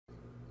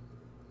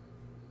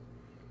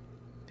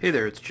Hey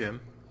there, it's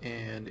Jim,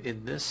 and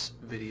in this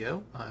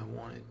video I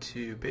wanted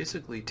to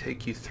basically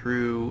take you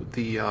through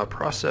the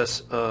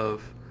process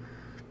of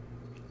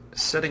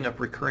setting up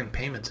recurring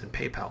payments in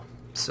PayPal.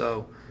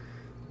 So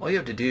all you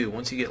have to do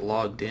once you get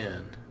logged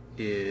in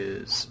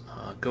is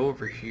go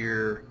over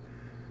here.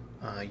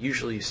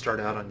 Usually you start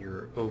out on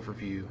your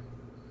overview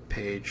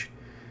page.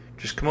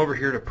 Just come over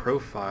here to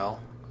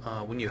Profile.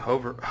 When you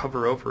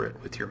hover over it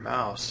with your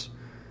mouse,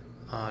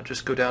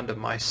 just go down to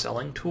My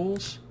Selling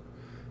Tools.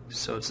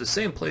 So it's the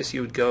same place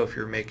you would go if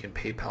you're making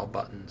PayPal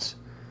buttons.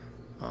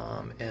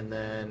 And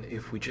then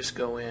if we just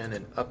go in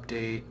and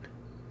update,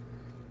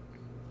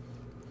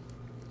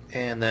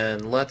 and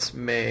then let's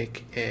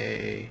make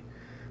a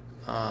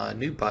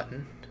new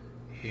button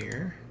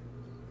here.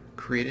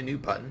 Create a new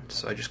button.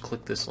 So I just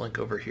click this link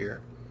over here.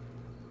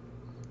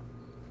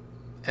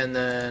 And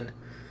then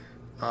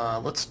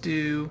let's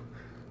do,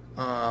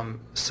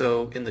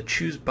 so in the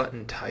choose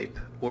button type,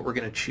 what we're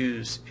going to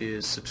choose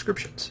is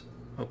subscriptions.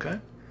 Okay?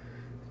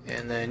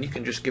 And then you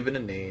can just give it a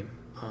name.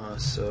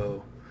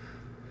 So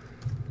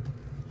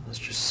let's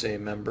just say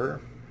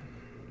member.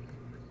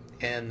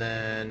 And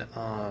then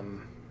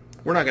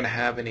we're not going to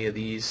have any of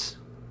these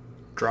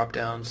drop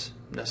downs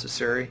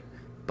necessary,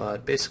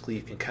 but basically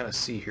you can kind of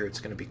see here it's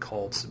going to be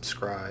called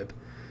subscribe.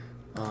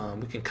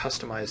 We can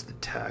customize the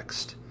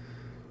text.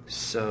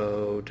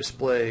 So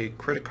display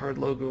credit card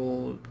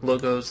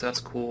logos, that's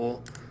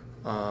cool.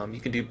 You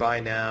can do buy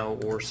now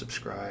or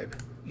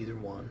subscribe, either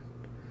one.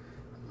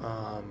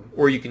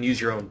 Or you can use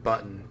your own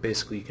button.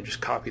 Basically you can just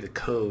copy the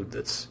code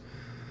that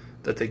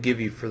they give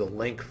you for the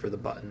link for the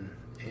button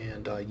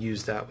and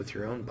use that with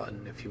your own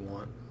button if you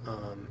want.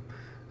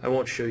 I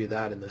won't show you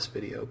that in this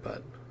video,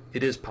 but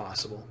it is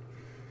possible.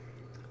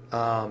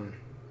 Now,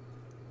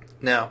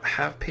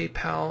 have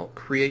PayPal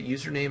create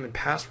username and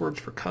passwords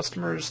for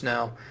customers.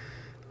 Now,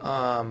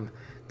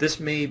 this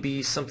may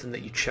be something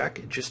that you check.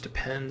 It just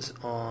depends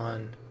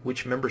on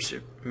which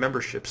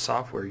membership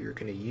software you're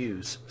going to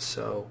use.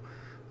 So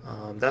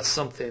that's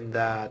something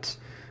that,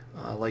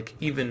 like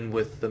even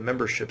with the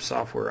membership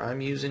software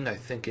I'm using, I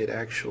think it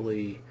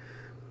actually,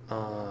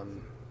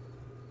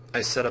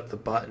 I set up the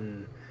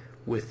button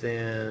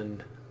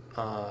within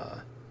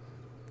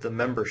the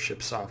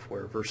membership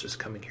software versus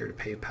coming here to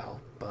PayPal.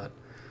 But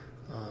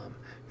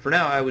for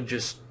now, I would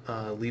just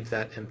leave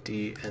that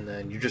empty, and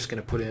then you're just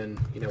going to put in,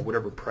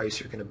 whatever price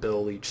you're going to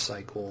bill each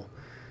cycle,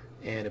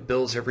 and it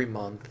bills every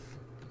month,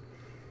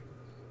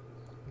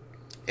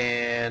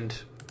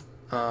 and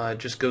it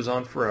just goes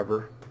on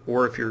forever.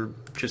 Or if you're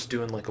just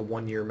doing like a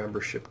 1-year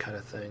membership kind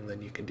of thing,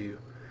 then you can do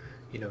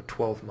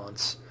 12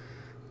 months.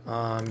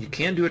 You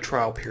can do a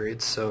trial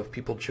period, so if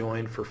people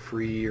join for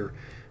free or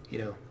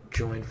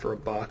join for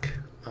 $1,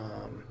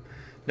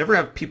 never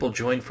have people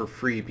join for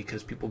free,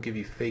 because people give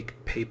you fake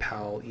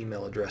PayPal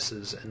email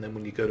addresses, and then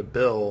when you go to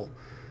bill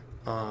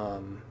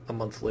a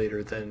month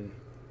later, then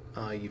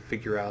you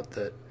figure out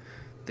that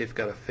they've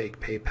got a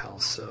fake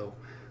PayPal. So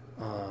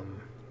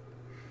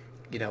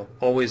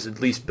always at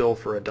least bill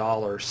for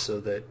 $1 so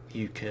that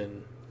you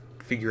can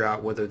figure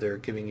out whether they're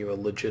giving you a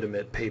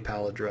legitimate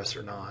PayPal address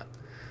or not.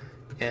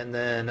 And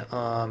then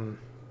so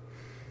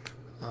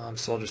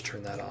I'll just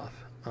turn that off.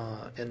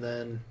 And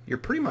then you're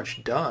pretty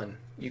much done.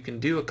 You can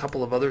do a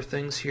couple of other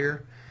things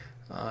here.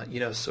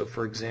 So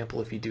for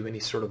example, if you do any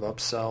sort of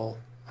upsell,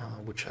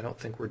 which I don't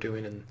think we're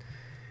doing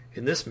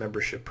in this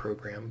membership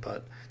program,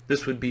 but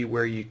this would be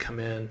where you come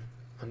in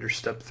under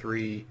step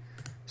 3,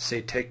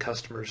 say take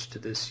customers to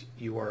this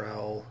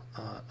URL.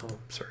 Oh,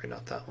 sorry,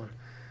 not that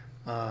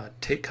one.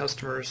 Take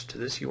customers to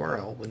this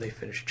URL when they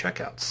finish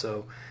checkout.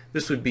 So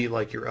this would be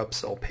like your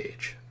upsell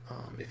page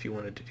if you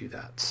wanted to do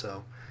that.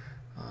 So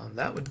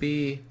that would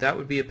be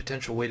a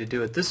potential way to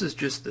do it. This is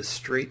just the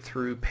straight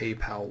through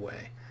PayPal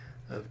way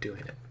of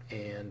doing it.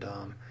 And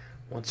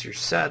once you're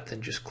set,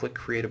 then just click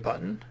create a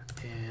button,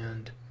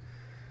 and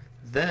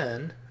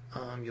then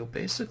you'll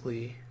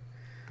basically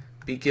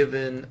be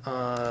given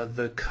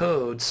the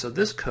code. So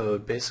this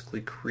code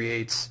basically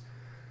creates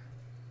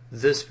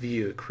this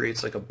view. It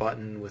creates like a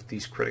button with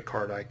these credit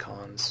card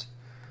icons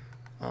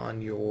on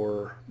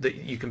that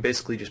you can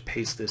basically just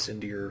paste this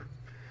into your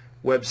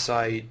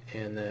website,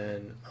 and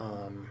then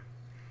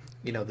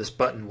this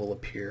button will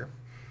appear.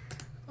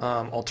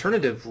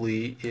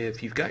 Alternatively,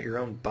 if you've got your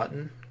own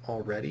button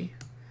already,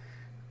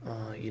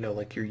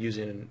 like you're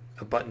using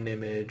a button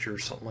image or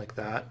something like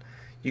that,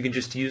 you can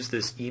just use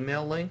this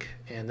email link,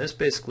 and this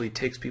basically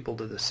takes people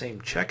to the same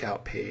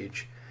checkout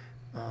page,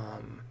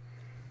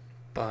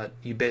 but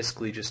you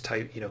basically just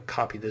type,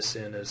 copy this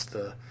in as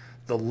the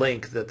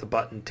link that the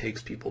button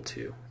takes people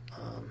to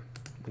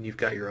when you've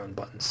got your own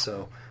button.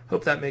 So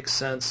hope that makes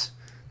sense.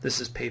 This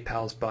is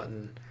PayPal's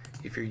button.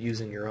 If you're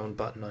using your own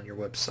button on your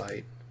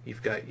website,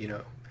 you've got,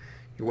 your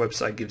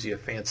website gives you a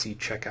fancy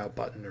checkout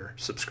button or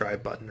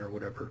subscribe button or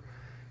whatever.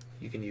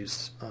 You can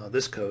use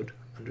this code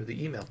under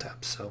the email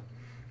tab. So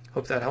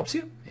hope that helps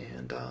you,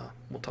 and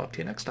we'll talk to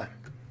you next time.